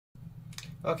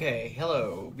Okay,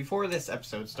 hello. Before this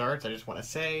episode starts, I just want to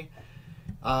say,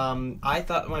 I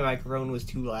thought my microphone was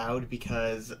too loud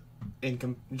because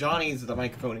Johnny's the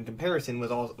microphone in comparison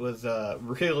was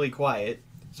really quiet.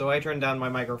 So I turned down my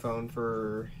microphone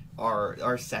for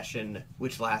our session,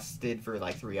 which lasted for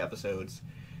like 3 episodes.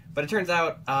 But it turns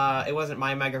out it wasn't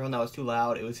my microphone that was too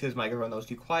loud; it was his microphone that was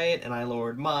too quiet, and I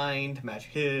lowered mine to match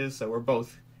his. So we're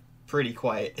both pretty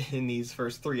quiet in these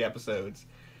first 3 episodes.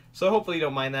 So hopefully you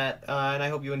don't mind that, and I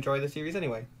hope you enjoy the series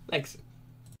anyway. Thanks.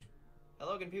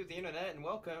 Hello, Compute the Internet, and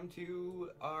welcome to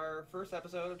our first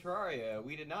episode of Terraria.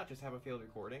 We did not just have a failed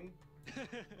recording.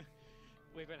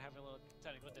 We've been having a little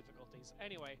technical difficulties.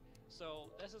 Anyway, so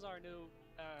this is our new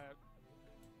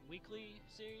weekly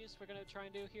series we're going to try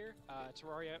and do here.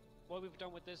 Terraria, what we've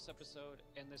done with this episode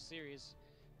and this series,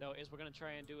 though, is we're going to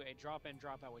try and do a drop-in,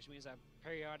 drop-out, which means that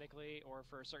periodically, or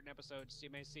for certain episodes, you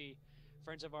may see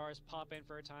friends of ours pop in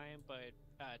for a time, but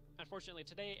unfortunately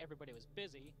today everybody was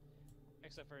busy,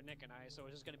 except for Nick and I, so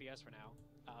it's just going to be us for now.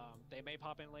 They may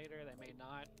pop in later, they may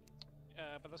not,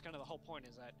 but that's kind of the whole point,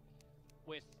 is that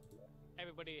with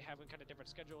everybody having kind of different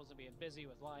schedules and being busy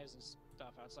with lives and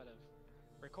stuff outside of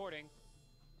recording,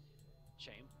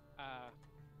 shame,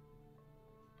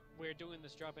 we're doing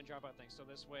this drop-in, drop-out thing, so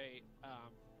this way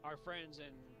our friends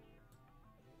and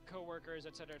co-workers,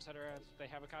 etc., etc., if they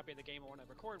have a copy of the game and want to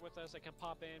record with us, they can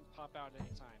pop in, pop out at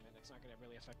any time, and it's not going to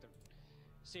really affect the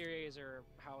series or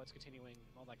how it's continuing,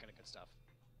 all that kind of good stuff.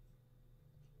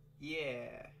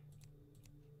 Yeah.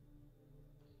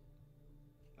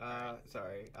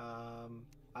 Sorry.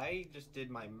 I just did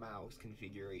my mouse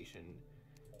configuration.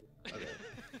 Okay.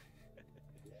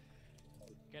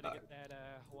 Gotta get that,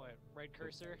 what, red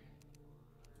cursor?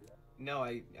 No,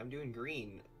 I'm doing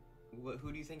green.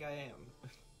 Who do you think I am?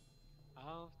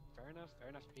 Oh, fair enough, fair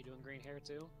enough. Are you doing green hair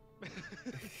too?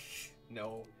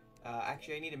 No.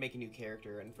 Actually, I need to make a new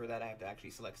character, and for that I have to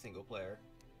actually select single player.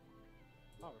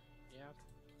 Oh, yeah,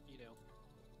 you do.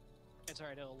 It's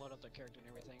alright, it'll load up the character and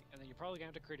everything, and then you're probably gonna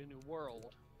have to create a new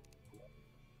world.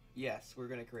 Yes, we're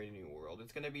gonna create a new world.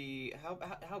 It's gonna be...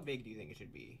 How big do you think it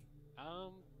should be?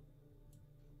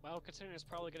 Well, considering it's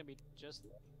probably gonna be just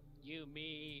you,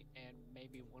 me, and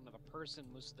maybe one other person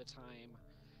most of the time,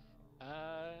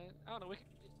 I don't know, we can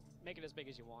make it as big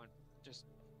as you want. Just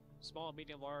small,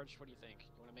 medium, large, what do you think?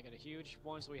 You want to make it a huge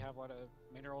one so we have a lot of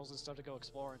minerals and stuff to go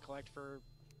explore and collect for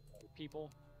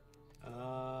people?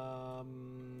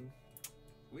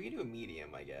 We can do a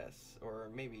medium, I guess. Or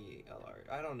maybe a large.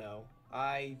 I don't know.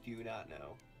 I do not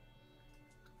know.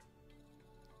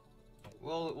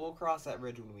 We'll cross that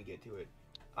bridge when we get to it.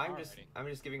 I'm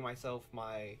just giving myself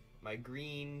my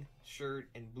green shirt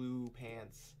and blue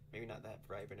pants. Maybe not that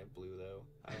vibrant of blue though.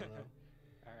 I don't know.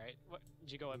 Alright. What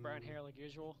did you go with, brown hair like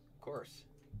usual? Of course.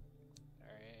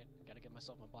 Alright. Gotta get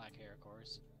myself my black hair, of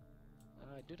course.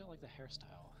 I do not like the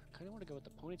hairstyle. Kinda wanna go with the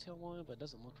ponytail one, but it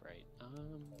doesn't look right.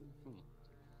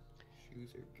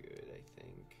 Shoes are good, I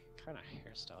think. What kind of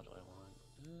hairstyle do I want?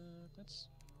 That's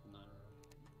no.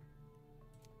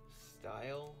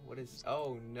 Style? What is...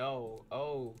 Oh, no.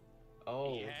 Oh.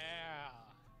 Oh. Yeah.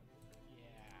 Yeah.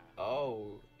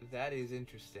 Oh, that is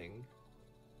interesting.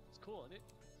 It's cool, isn't it?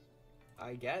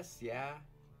 I guess, yeah.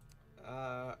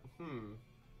 Huh.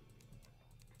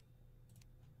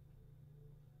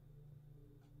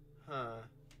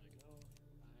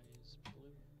 Eyes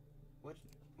blue. What?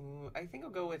 I think I'll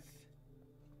go with...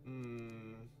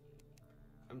 I'm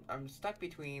stuck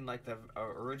between, like, the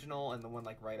original and the one,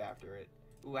 like, right after it.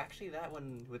 Ooh, actually, that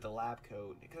one with the lab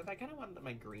coat. Because I kind of wanted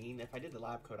my green. If I did the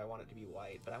lab coat, I want it to be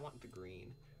white, but I want the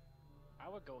green. I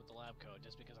would go with the lab coat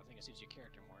just because I think it suits your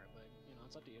character more, but, you know,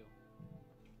 it's up to you.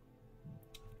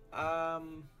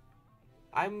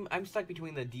 I'm stuck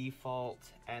between the default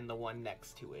and the one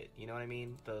next to it. You know what I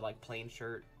mean? The, like, plain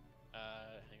shirt.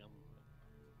 Hang on.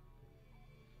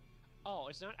 Oh,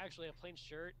 it's not actually a plain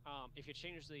shirt. If you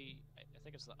change the, I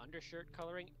think it's the undershirt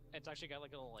coloring, it's actually got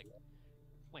like a little,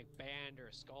 like band or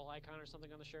a skull icon or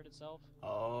something on the shirt itself.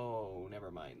 Oh, never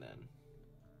mind then.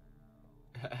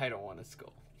 I don't want a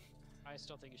skull. I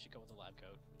still think you should go with the lab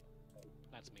coat.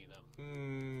 That's me, though.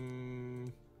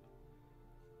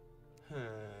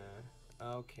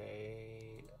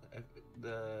 Okay.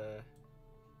 The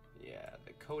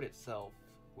coat itself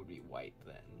would be white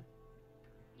then.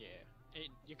 Yeah.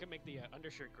 You can make the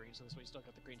undershirt green, so this way you still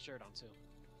got the green shirt on, too.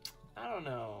 I don't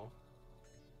know.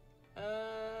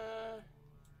 I'm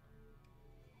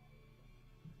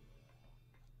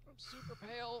super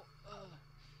pale.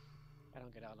 I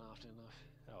don't get out often enough.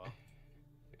 Oh well.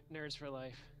 Nerds for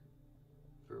life.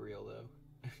 For real though.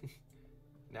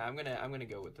 Nah, I'm gonna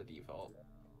go with the default.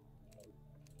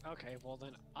 Okay, well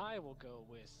then I will go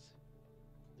with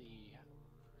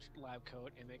the lab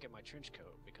coat and make it my trench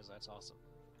coat because that's awesome.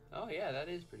 Oh yeah, that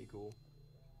is pretty cool.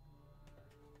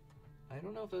 I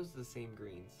don't know if those are the same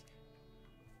greens.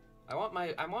 I want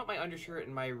my undershirt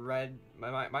and my red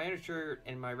my undershirt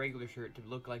and my regular shirt to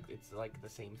look like it's like the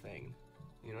same thing.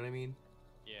 You know what I mean?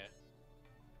 Yeah.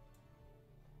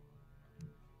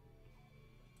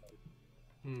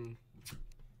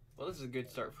 Well, this is a good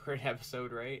start for an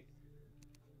episode, right?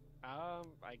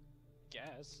 I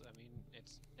guess. I mean,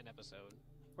 it's an episode.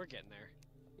 We're getting there.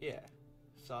 Yeah.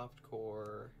 Soft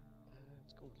core.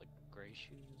 Let's go with like gray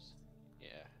shoes.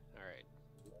 Yeah. All right.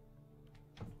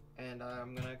 And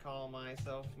I'm gonna call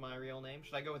myself my real name.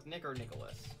 Should I go with Nick or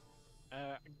Nicholas?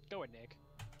 Go with Nick.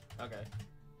 Okay.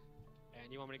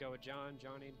 And you want me to go with John,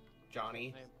 Johnny?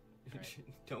 Johnny. Right.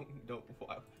 don't.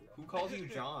 Wow. Who calls you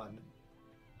John?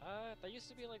 That used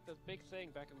to be like the big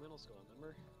thing back in middle school.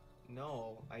 Remember?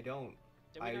 No, I don't.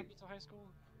 Did we not be to high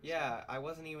school? Yeah,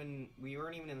 we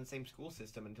weren't even in the same school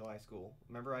system until high school.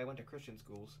 Remember, I went to Christian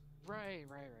schools. Right.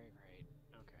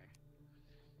 Okay.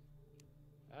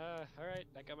 Alright,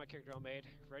 I got my character all made.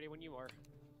 Ready when you are.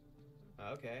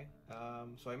 Okay.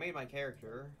 So I made my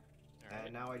character, Alright.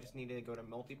 and now I just need to go to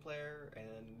multiplayer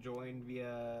and join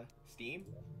via Steam.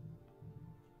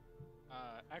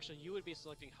 Actually, you would be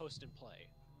selecting host and play.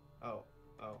 Oh,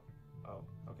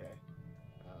 okay.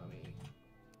 Let me...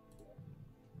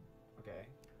 Okay.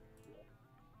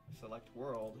 Select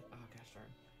world. Oh, gosh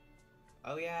darn.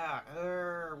 Oh, yeah.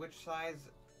 Which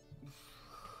size?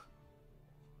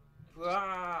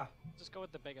 Ah! Just go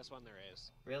with the biggest one there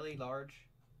is. Really? Large?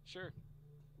 Sure.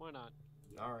 Why not?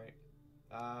 Alright.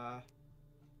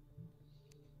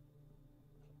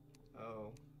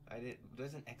 Oh. I didn't...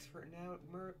 There's an expert now?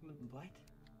 What?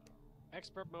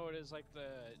 Expert mode is like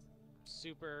the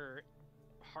super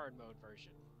hard mode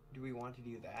version. Do we want to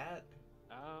do that?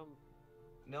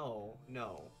 No.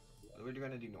 We're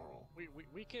gonna do normal.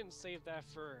 We can save that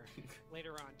for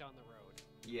later on down the road.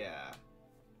 Yeah.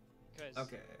 Cause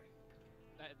okay.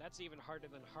 That's even harder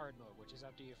than hard mode, which is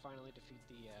after you finally defeat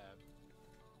the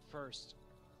first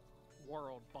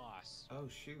world boss. Oh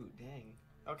shoot! Dang.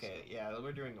 Okay. Yeah,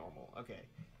 we're doing normal. Okay.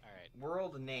 All right.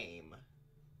 World name.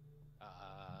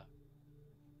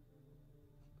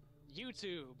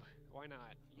 YouTube. Why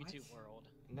not? YouTube What? world.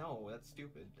 No, that's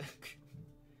stupid.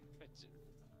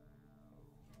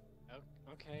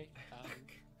 Okay.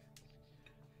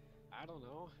 I don't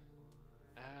know.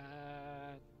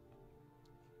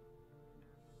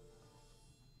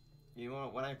 You know,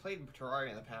 when I played Terraria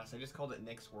in the past, I just called it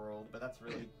Nick's World, but that's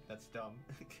dumb.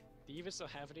 Do you even still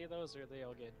have any of those, or they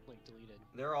all get like deleted?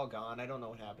 They're all gone. I don't know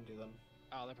what happened to them.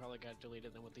 Oh, they probably got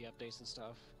deleted then with the updates and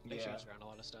stuff. They Yeah. changed around a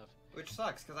lot of stuff. Which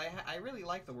sucks, because I really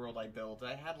like the world I built.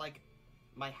 I had, like,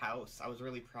 my house. I was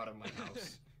really proud of my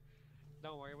house.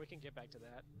 Don't worry, we can get back to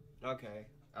that. Okay.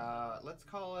 Let's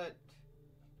call it...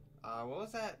 what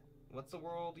was that? What's the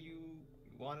world you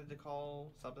wanted to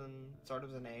call? Something...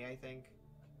 Started with an A, I think.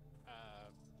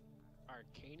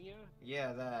 Arcania?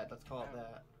 Yeah, that. Let's call it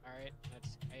that. Alright,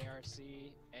 that's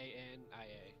ARCANIA.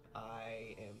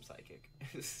 I am psychic.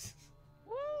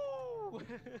 Woo!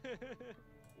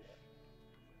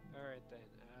 Alright then,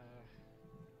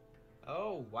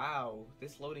 Oh, wow.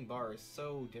 This loading bar is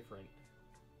so different.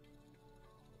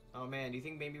 Oh man, do you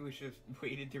think maybe we should have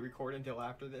waited to record until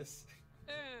after this?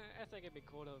 I think it'd be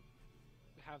cool to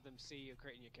have them see you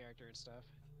creating your character and stuff.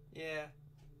 Yeah.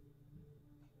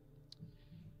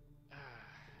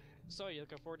 So, you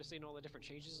looking forward to seeing all the different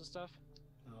changes and stuff?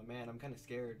 Oh man, I'm kind of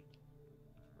scared.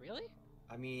 Really?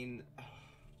 I mean,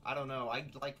 I don't know.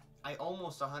 I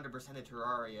almost 100%ed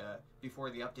Terraria before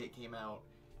the update came out,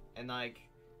 and like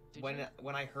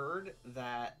when I heard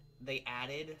that they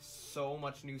added so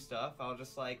much new stuff, I was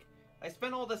just like, I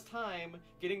spent all this time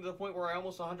getting to the point where I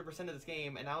almost 100%ed this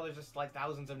game, and now there's just like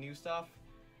thousands of new stuff,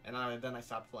 and then I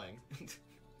stopped playing.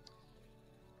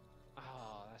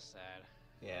 Oh, that's sad.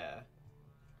 Yeah.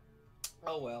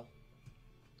 Oh well.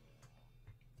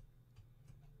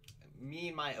 Me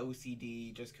and my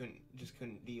OCD just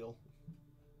couldn't deal.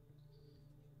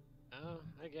 Oh,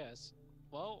 I guess.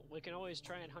 Well, we can always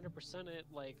try and 100% it,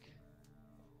 like...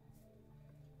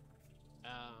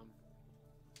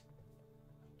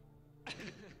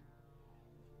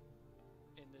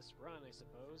 in this run, I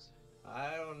suppose.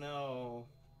 I don't know.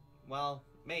 Well,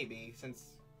 maybe,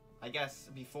 since I guess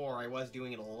before I was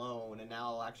doing it alone, and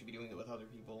now I'll actually be doing it with other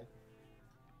people.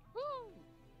 Woo!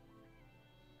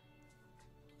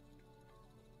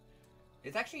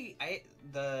 It's actually,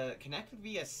 the connected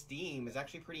via Steam is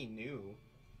actually pretty new.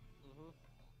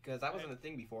 Because that wasn't a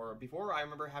thing before. Before, I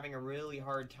remember having a really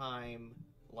hard time,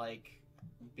 like,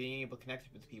 being able to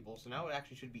connect with people, so now it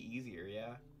actually should be easier,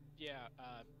 yeah? Yeah,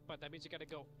 but that means you gotta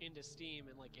go into Steam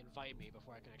and, like, invite me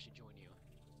before I can actually join you.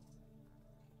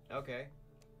 Okay.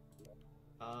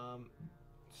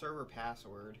 Server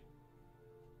password.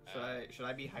 Should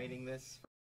I be hiding this?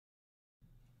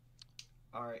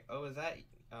 Alright, oh, is that...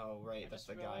 Oh, right, that's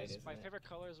the guide, isn't my it? favorite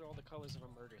colors are all the colors of a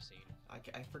murder scene.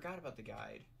 I forgot about the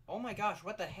guide. Oh my gosh,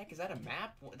 what the heck? Is that a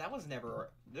map? That was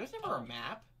never... There's never a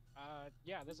map.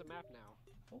 Yeah, there's a map now.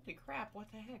 Holy crap, what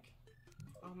the heck?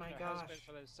 Oh my There gosh. has been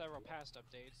for the several past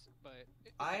updates, but...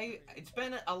 It's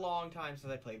been a long time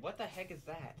since I played. What the heck is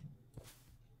that?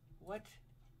 What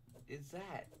is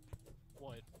that?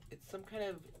 What? It's some kind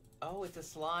of... Oh, it's a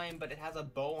slime, but it has a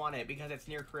bow on it because it's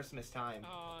near Christmas time.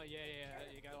 Oh, yeah,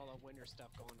 you got all the winter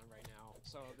stuff going on right now.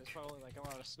 So there's probably, like, a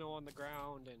lot of snow on the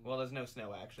ground and... Well, there's no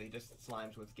snow, actually. Just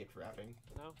slimes with gift wrapping.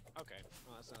 No? Okay.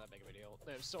 Well, that's not that big of a deal.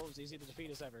 They're so as easy to defeat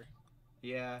as ever.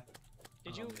 Yeah.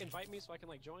 Did you invite me so I can,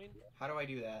 like, join? How do I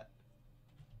do that?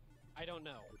 I don't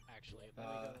know, actually.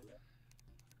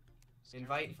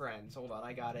 Invite friends. Hold on,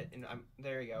 I got it. And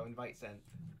there you go. Invite sent.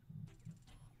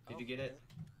 Did you get it?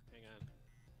 Hang on.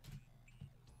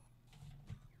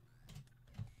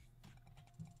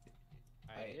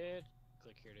 I did.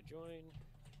 Click here to join.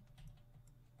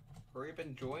 Hurry up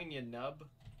and join, you nub.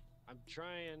 I'm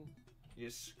trying. You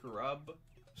scrub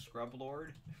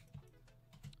lord.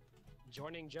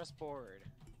 Joining JustBored.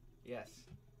 Yes.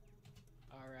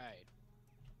 All right.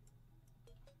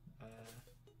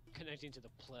 Connecting to the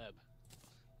pleb.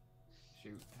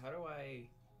 Shoot. How do I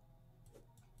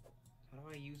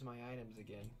use my items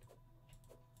again?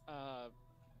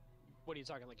 What are you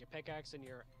talking? Like your pickaxe and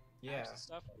your axe and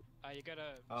stuff? You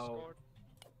gotta scroll.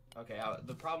 Okay.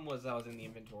 The problem was I was in the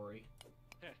inventory.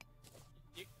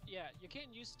 You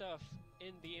can't use stuff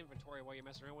in the inventory while you're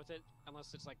messing around with it,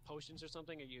 unless it's like potions or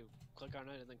something, and you click on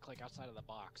it and then click outside of the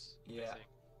box. Yeah.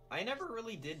 I never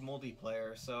really did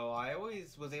multiplayer, so I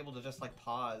always was able to just like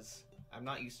pause. I'm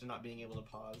not used to not being able to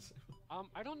pause.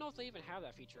 I don't know if they even have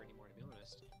that feature anymore, to be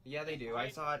honest. Yeah, they do. I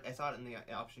saw it in the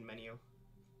option menu.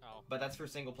 Oh. But that's for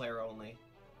single player only.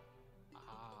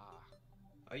 Ah.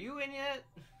 Are you in yet?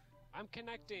 I'm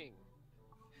connecting.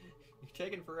 You're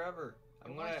taking forever.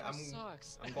 I'm going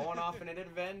off on an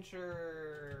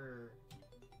adventure.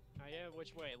 Oh yeah,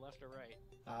 which way? Left or right?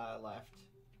 Left.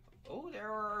 Oh, there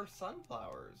are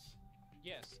sunflowers.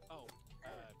 Yes. Oh,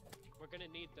 we're gonna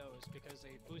need those because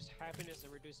they boost happiness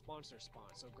and reduce monster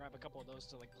spawn. So grab a couple of those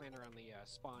to like plant around the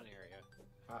spawn area.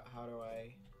 How do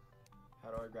I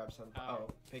grab some?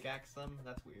 Pickaxe them?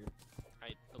 That's weird.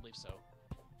 I believe so.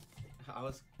 I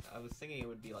was thinking it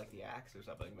would be like the axe or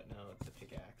something, but no, it's a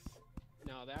pickaxe.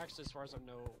 No, the axe, as far as I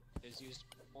know, is used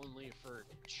only for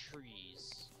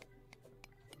trees.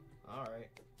 Alright.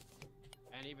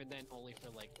 And even then, only for,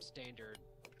 like, standard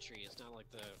trees, not like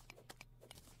the...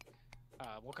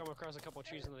 we'll come across a couple of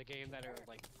trees in the game that are,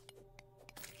 like,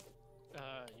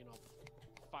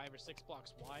 5 or 6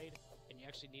 blocks wide, and you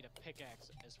actually need a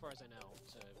pickaxe, as far as I know,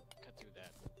 to cut through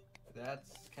that.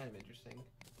 That's kind of interesting.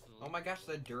 Oh my gosh,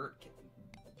 the dirt...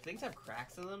 Things have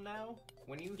cracks in them now?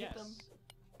 When you hit them?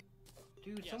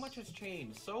 Dude, so much has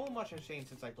changed. So much has changed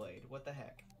since I played. What the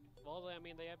heck? Well, I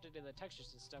mean, they updated the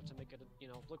textures and stuff to make it,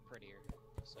 look prettier,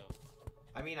 so...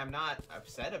 I mean, I'm not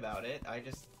upset about it. I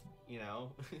just, you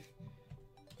know...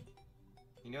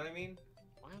 You know what I mean?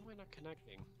 Why am I not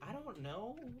connecting? I don't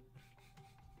know.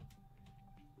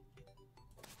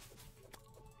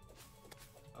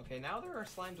 Okay, now there are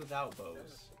slimes without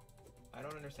bows. I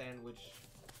don't understand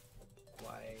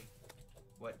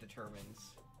what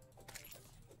determines.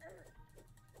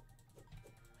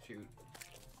 Shoot.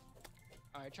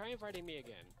 Alright, try inviting me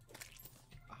again.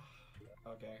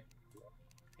 Okay.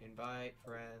 Invite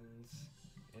friends.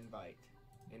 Invite.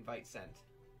 Invite sent.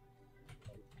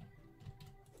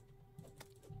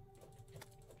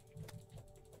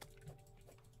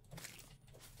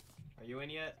 Are you in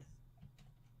yet?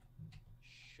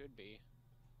 Should be.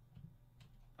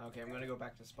 Okay, I'm gonna go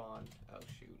back to spawn. Oh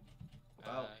shoot.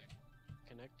 Well.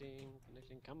 Connecting,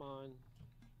 come on.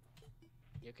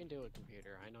 You can do it,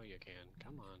 computer. I know you can.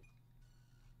 Come on.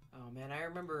 Oh man, I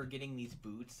remember getting these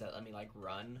boots that let me like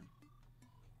run.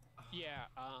 Yeah,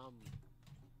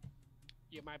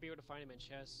 you might be able to find them in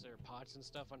chests or pots and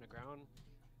stuff underground.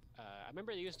 I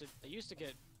remember they used to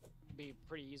be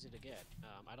pretty easy to get.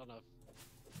 I don't know if...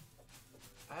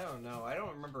 I don't know. I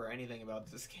don't remember anything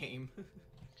about this game.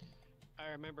 I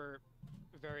remember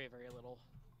very, very little.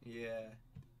 Yeah.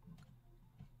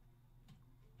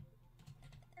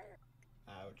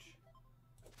 Ouch.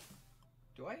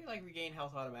 Do I like regain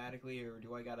health automatically, or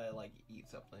do I gotta like eat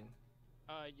something?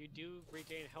 You do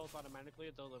regain health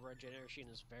automatically, though the regeneration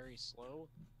is very slow.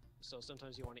 So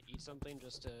sometimes you want to eat something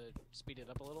just to speed it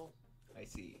up a little. I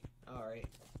see. Alright.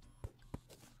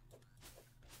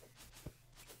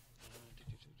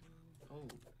 Oh.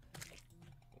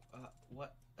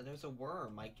 What? There's a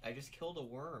worm. I just killed a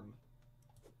worm.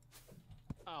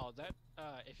 Oh, that,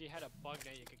 if you had a bug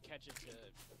net, you could catch it to,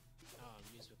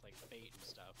 use with, like, bait and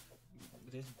stuff.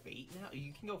 There's bait now?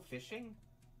 You can go fishing?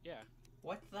 Yeah.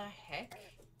 What the heck?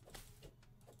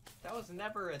 That was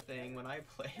never a thing when I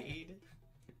played.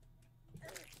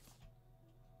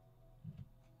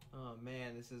 Oh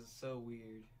man, this is so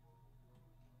weird.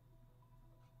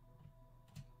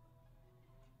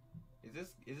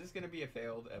 Is this gonna be a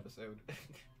failed episode?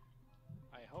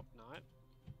 I hope not.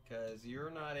 Cause you're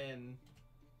not in.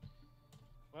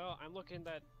 Well, I'm looking at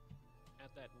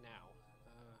that now.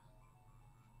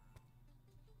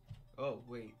 Oh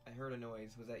wait, I heard a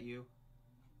noise. Was that you?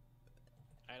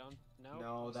 I don't know.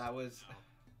 No, that was.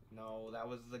 No, that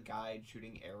was the guide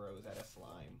shooting arrows at a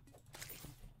slime.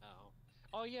 Oh.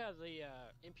 Oh yeah, the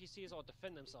NPCs all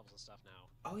defend themselves and stuff now.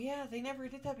 Oh yeah, they never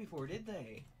did that before, did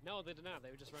they? No, they did not. They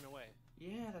would just run away.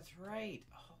 Yeah, that's right.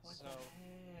 Oh, what the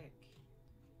heck?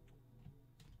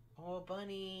 Oh, a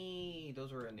bunny!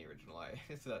 Those were in the original.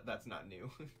 So that's not new.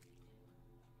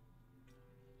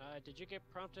 Did you get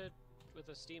prompted with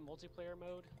a Steam multiplayer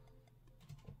mode?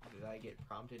 Did I get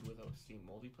prompted with a Steam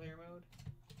multiplayer mode?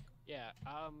 Yeah,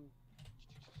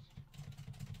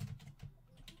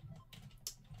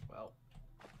 Well.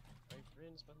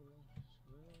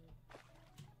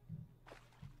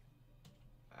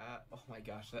 Oh my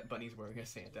gosh, that bunny's wearing a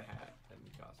Santa hat and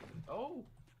costume. Oh!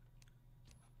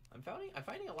 I'm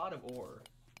finding a lot of ore.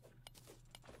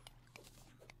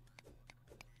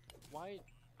 Why?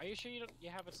 Are you sure you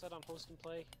have it set on host and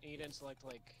play and you didn't select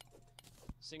like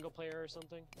single player or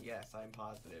something? Yes, I'm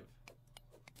positive.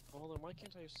 Well then why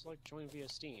can't I select join via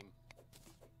Steam?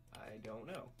 I don't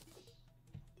know.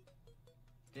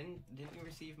 Didn't you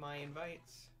receive my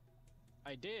invites?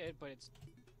 I did, but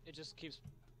it just keeps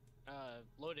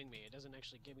loading me. It doesn't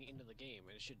actually get me into the game,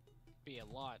 and it should be a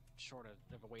lot shorter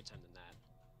of a wait time than that.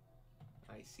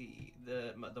 I see.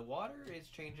 The water is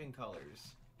changing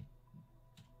colors.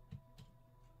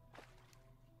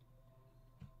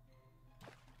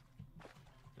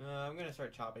 I'm gonna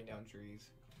start chopping down trees.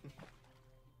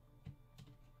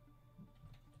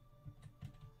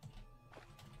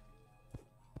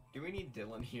 Do we need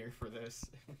Dylan here for this?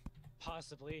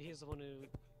 Possibly. He's the one who...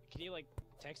 Can you, like,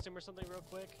 text him or something real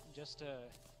quick? Just to...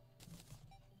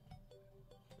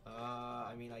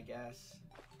 I mean, I guess.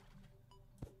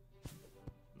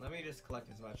 Let me just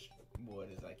collect as much wood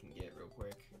as I can get real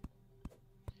quick.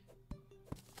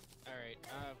 Alright,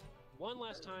 one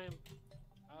last time,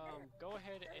 go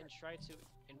ahead and try to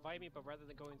invite me, but rather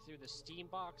than going through the Steam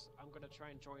box, I'm gonna try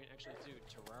and join actually through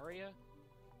Terraria.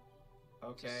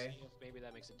 Okay. To see if maybe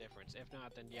that makes a difference. If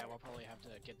not, then yeah, we'll probably have to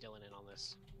get Dylan in on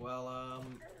this. Well,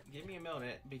 give me a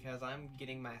minute, because I'm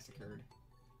getting massacred.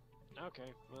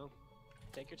 Okay, well,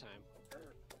 take your time.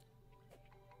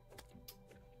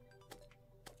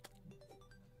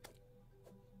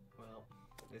 Well,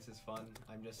 this is fun.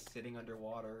 I'm just sitting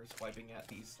underwater, swiping at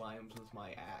these slimes with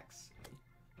my axe.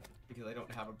 Because I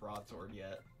don't have a broadsword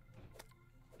yet.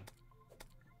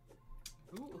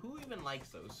 Who even likes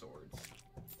those swords?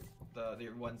 The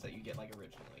ones that you get, like,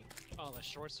 originally. Oh, the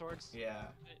short swords? Yeah.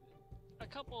 A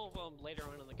couple of them later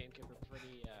on in the game can be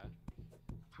pretty,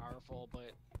 powerful,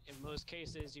 but in most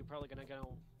cases, you're probably gonna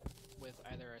go with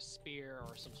either a spear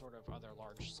or some sort of other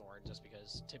large sword, just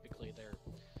because typically they're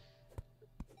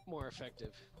more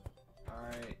effective.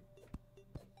 Alright.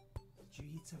 Did you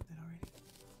eat something already?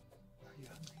 Are you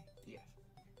hungry? Yes.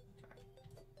 Alright.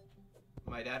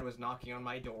 My dad was knocking on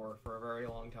my door for a very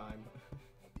long time.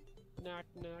 Knock,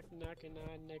 knock, knocking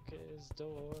on Nick's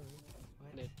door.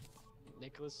 What?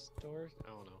 Nicholas' door? I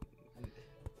don't know.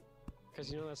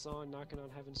 Because you know that song, Knocking on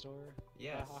Heaven's Door?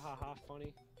 Yes. Ha ha ha ha,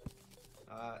 funny.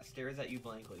 Stares at you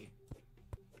blankly.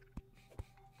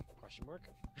 Question mark?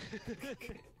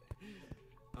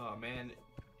 Oh man,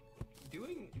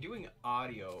 doing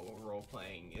audio role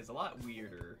playing is a lot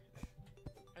weirder.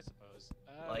 I suppose.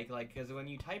 Like, because when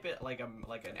you type it like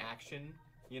an action,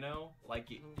 you know,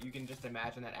 like you can just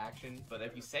imagine that action. But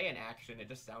if you say an action, it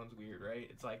just sounds weird, right?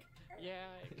 It's like. Yeah,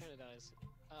 it kind of does.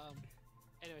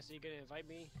 Anyway, so you gonna invite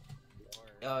me? Or...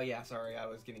 Oh yeah, sorry, I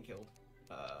was getting killed.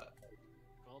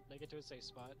 Well, make it to a safe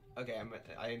spot. Okay,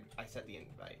 I set the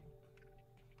invite.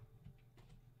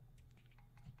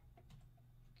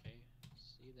 Okay,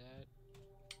 see that.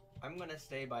 I'm gonna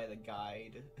stay by the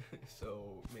guide,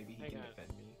 so maybe he Hang can on. defend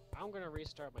me. I'm gonna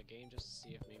restart my game just to see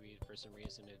if maybe for some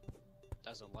reason it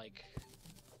doesn't like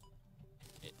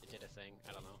it did a thing.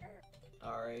 I don't know.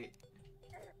 Alright.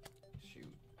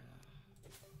 Shoot.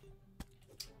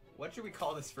 What should we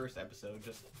call this first episode?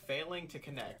 Just failing to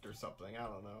connect or something? I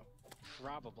don't know.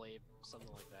 Probably something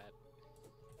like that.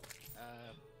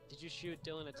 Did you shoot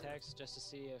Dylan a text just to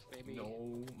see if maybe...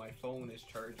 No, my phone is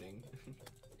charging.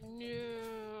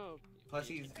 No! Plus,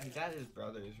 he's at his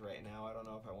brother's right now. I don't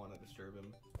know if I want to disturb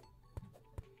him.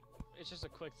 It's just a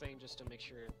quick thing just to make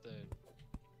sure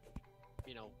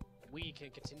we can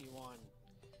continue on.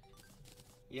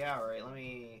 Yeah, alright, let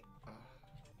me,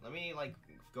 like,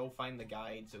 go find the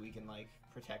guide so we can, like,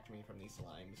 protect me from these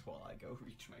slimes while I go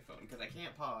reach my phone, because I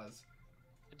can't pause.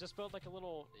 It just built like a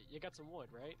little... You got some wood,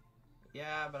 right?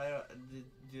 Yeah, but I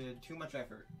don't... too much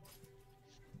effort.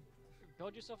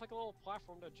 Build yourself like a little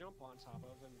platform to jump on top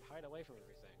of and hide away from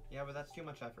everything. Yeah, but that's too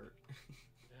much effort.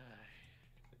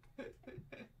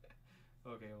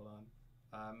 Okay, hold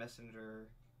on. Messenger...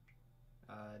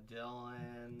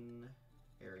 Dylan...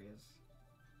 Areas.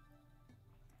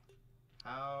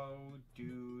 How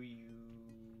do you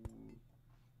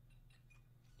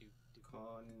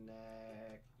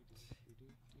connect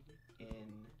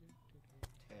in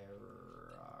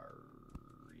Terraria?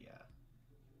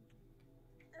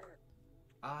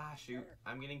 Ah, shoot.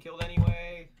 I'm getting killed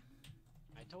anyway.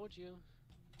 I told you.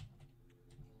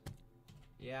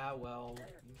 Yeah, well,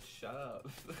 shut up.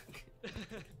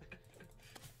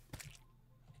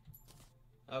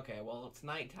 Okay, well, it's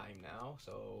nighttime now,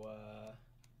 so,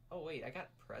 oh, wait, I got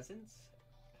presents?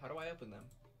 How do I open them?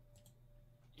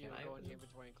 You Can I go open in the them?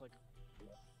 inventory and click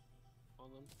on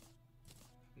them.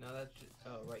 No, that's just...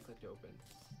 Oh, right-click to open.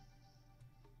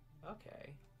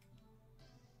 Okay.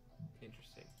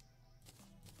 Interesting.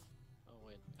 Oh,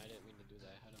 wait, I didn't mean to do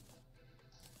that. How do...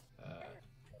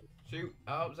 Shoot!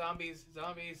 Oh, zombies!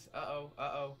 Zombies! Uh-oh!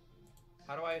 Uh-oh!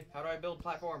 How do I build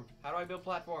platform? How do I build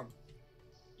platform?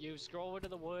 You scroll into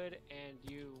the wood and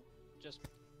you just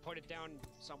put it down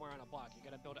somewhere on a block. You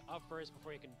gotta build it up first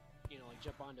before you can, like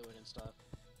jump onto it and stuff.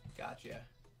 Gotcha.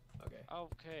 Okay.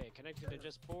 Okay, connected to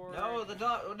JustBored. No,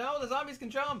 the zombies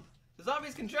can jump! The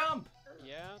zombies can jump!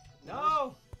 Yeah?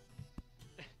 No!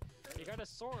 You got a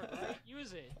sword, right?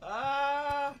 Use it.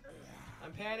 Ah!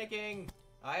 I'm panicking.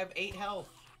 I have 8 health.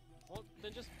 Well,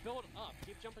 then just build up.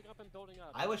 Keep jumping up and building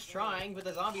up. I was trying, but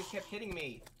the zombies kept hitting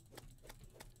me.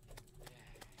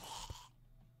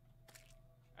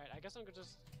 Alright, I guess I'm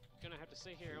just gonna have to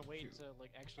sit here and wait to,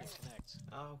 like, actually connect.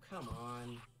 Oh, come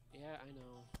on. Yeah, I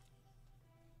know.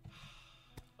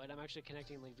 But I'm actually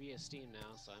connecting, like, via Steam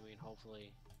now, so I mean,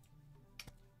 hopefully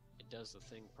it does the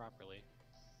thing properly.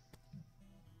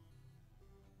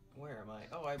 Where am I?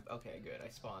 Oh, okay, good. I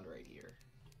spawned right here.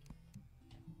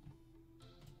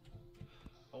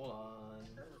 Hold on.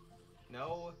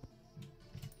 No.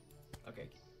 Okay,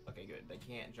 good. They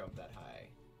can't jump that high.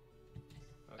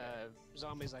 Okay.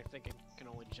 Zombies, I think it can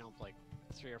only jump like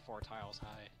 3 or 4 tiles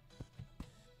high.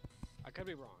 I could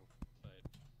be wrong, but...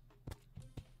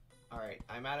 Alright,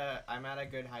 I'm at a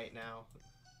good height now.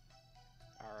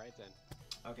 Alright then.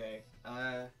 Okay,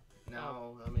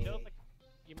 now, let me...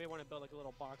 You may want to build like a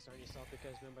little box around yourself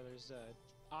because remember there's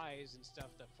eyes and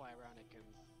stuff that fly around and can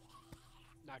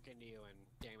knock into you and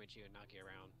damage you and knock you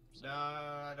around. So.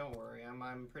 No, don't worry.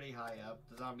 I'm pretty high up.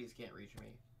 The zombies can't reach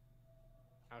me.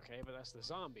 Okay, but that's the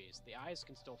zombies. The eyes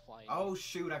can still fly. Oh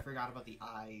shoot! I forgot about the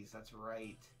eyes. That's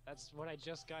right. That's what I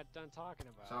just got done talking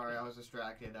about. Sorry, I was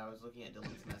distracted. I was looking at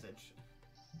Dylan's message.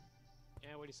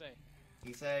 Yeah, what'd he say?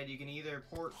 He said you can either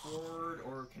port forward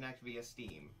or connect via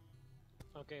Steam.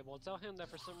 Okay, well tell him that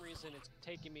for some reason it's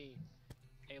taking me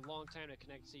a long time to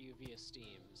connect to you via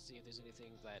Steam. See if there's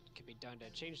anything that could be done to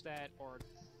change that, or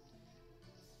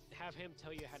have him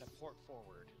tell you how to port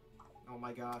forward. Oh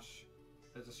my gosh.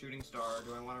 There's a shooting star.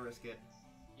 Do I want to risk it?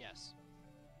 Yes.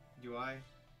 Do I?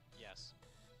 Yes.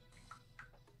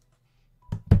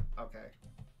 Okay.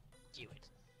 Do it.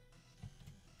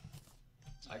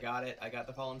 I got it. I got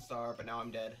the fallen star, but now I'm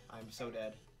dead. I'm so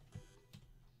dead.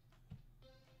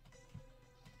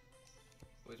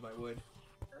 Where's my wood?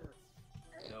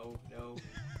 No, no.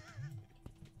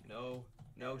 No.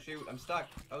 No, shoot. I'm stuck.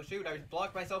 Oh, shoot. I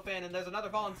blocked myself in, and there's another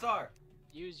fallen star.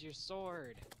 Use your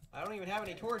sword. I don't even have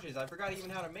any torches. I forgot even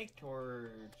how to make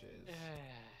torches.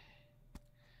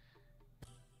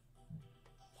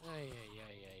 Ay, ay,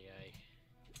 ay, ay, ay.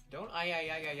 Don't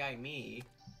I me.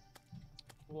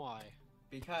 Why?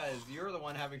 Because you're the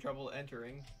one having trouble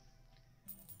entering.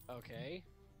 Okay.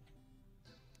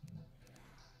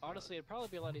 Honestly, it'd probably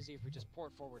be a lot easier if we just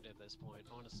port forward at this point,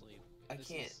 honestly. I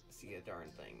can't see a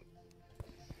darn thing.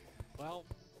 Well,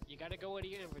 you gotta go into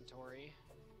your inventory,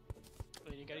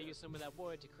 and you gotta use some of that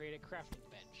wood to create a crafting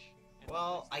bench. And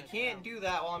Well, I can't do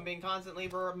that while I'm being constantly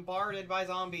bombarded by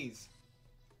zombies.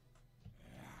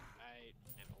 I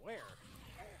am aware.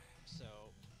 So,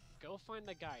 go find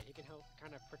the guide. He can help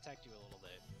kind of protect you a little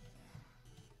bit.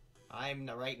 I'm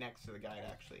right next to the guide,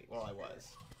 actually. Well, I was.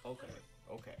 Okay.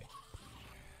 Okay.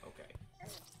 Okay.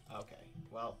 Okay.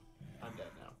 Well, I'm dead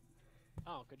now.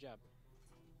 Oh, good job.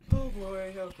 Oh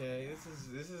boy. Okay.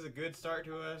 This is a good start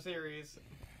to a series.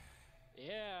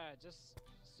 Yeah, just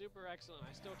super excellent.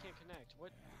 I still can't connect.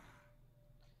 What?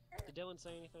 Did Dylan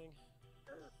say anything?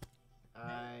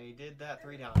 I did that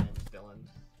 3 times, Dylan.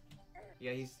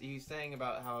 Yeah, he's saying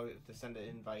about how to send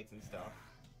invites and stuff.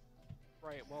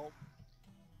 Right. Well,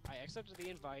 I accepted the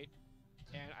invite,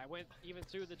 and I went even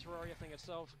through the Terraria thing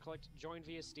itself, clicked join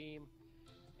via Steam,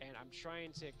 and I'm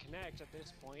trying to connect at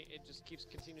this point. It just keeps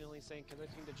continually saying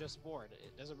connecting to JustBored.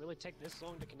 It doesn't really take this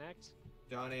long to connect.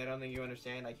 Johnny, I don't think you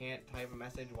understand. I can't type a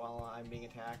message while I'm being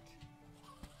attacked.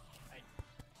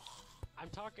 I'm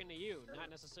talking to you, not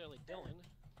necessarily Dylan.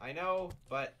 I know,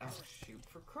 but oh shoot!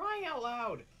 For crying out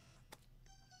loud!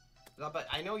 No, but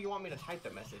I know you want me to type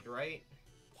the message, right?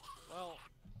 Well,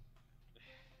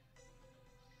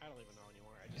 I don't even know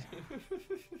anymore. I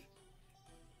just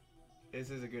This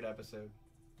is a good episode.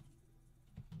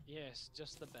 yes,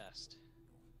 just the best.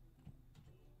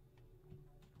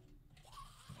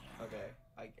 Okay,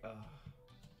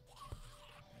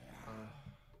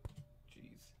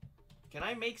 jeez. Can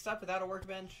I make stuff without a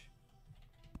workbench?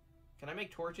 Can I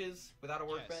make torches without a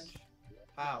workbench?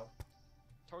 How?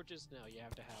 Torches? No, you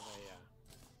have to have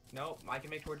a. No, I can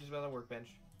make torches without a workbench.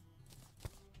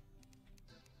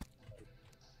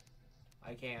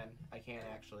 I can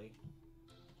actually.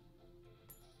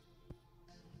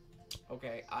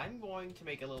 Okay, I'm going to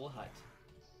make a little hut.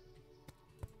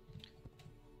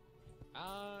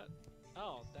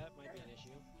 Oh, that might be an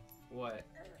issue. What?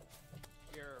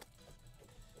 Your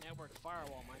network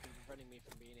firewall might be preventing me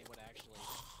from being able to actually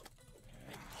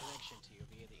make a connection to you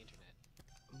via the internet.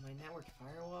 My network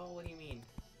firewall? What do you mean?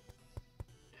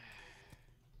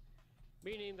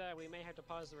 Meaning that we may have to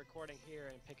pause the recording here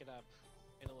and pick it up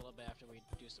in a little bit after we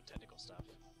do some technical stuff.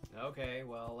 Okay,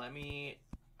 well, let me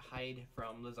hide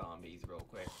from the zombies real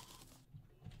quick.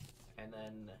 And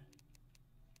then...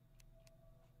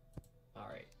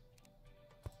 Alright.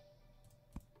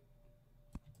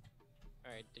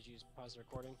 Alright, did you pause the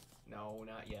recording? No,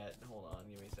 not yet. Hold on,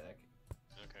 give me a sec.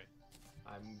 Okay.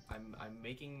 I'm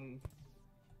making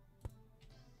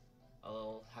a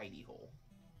little hidey hole.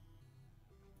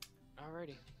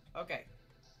 Alrighty. Okay.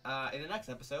 In the next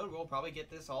episode, we'll probably get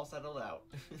this all settled out.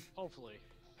 Hopefully.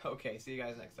 Okay, see you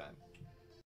guys next time.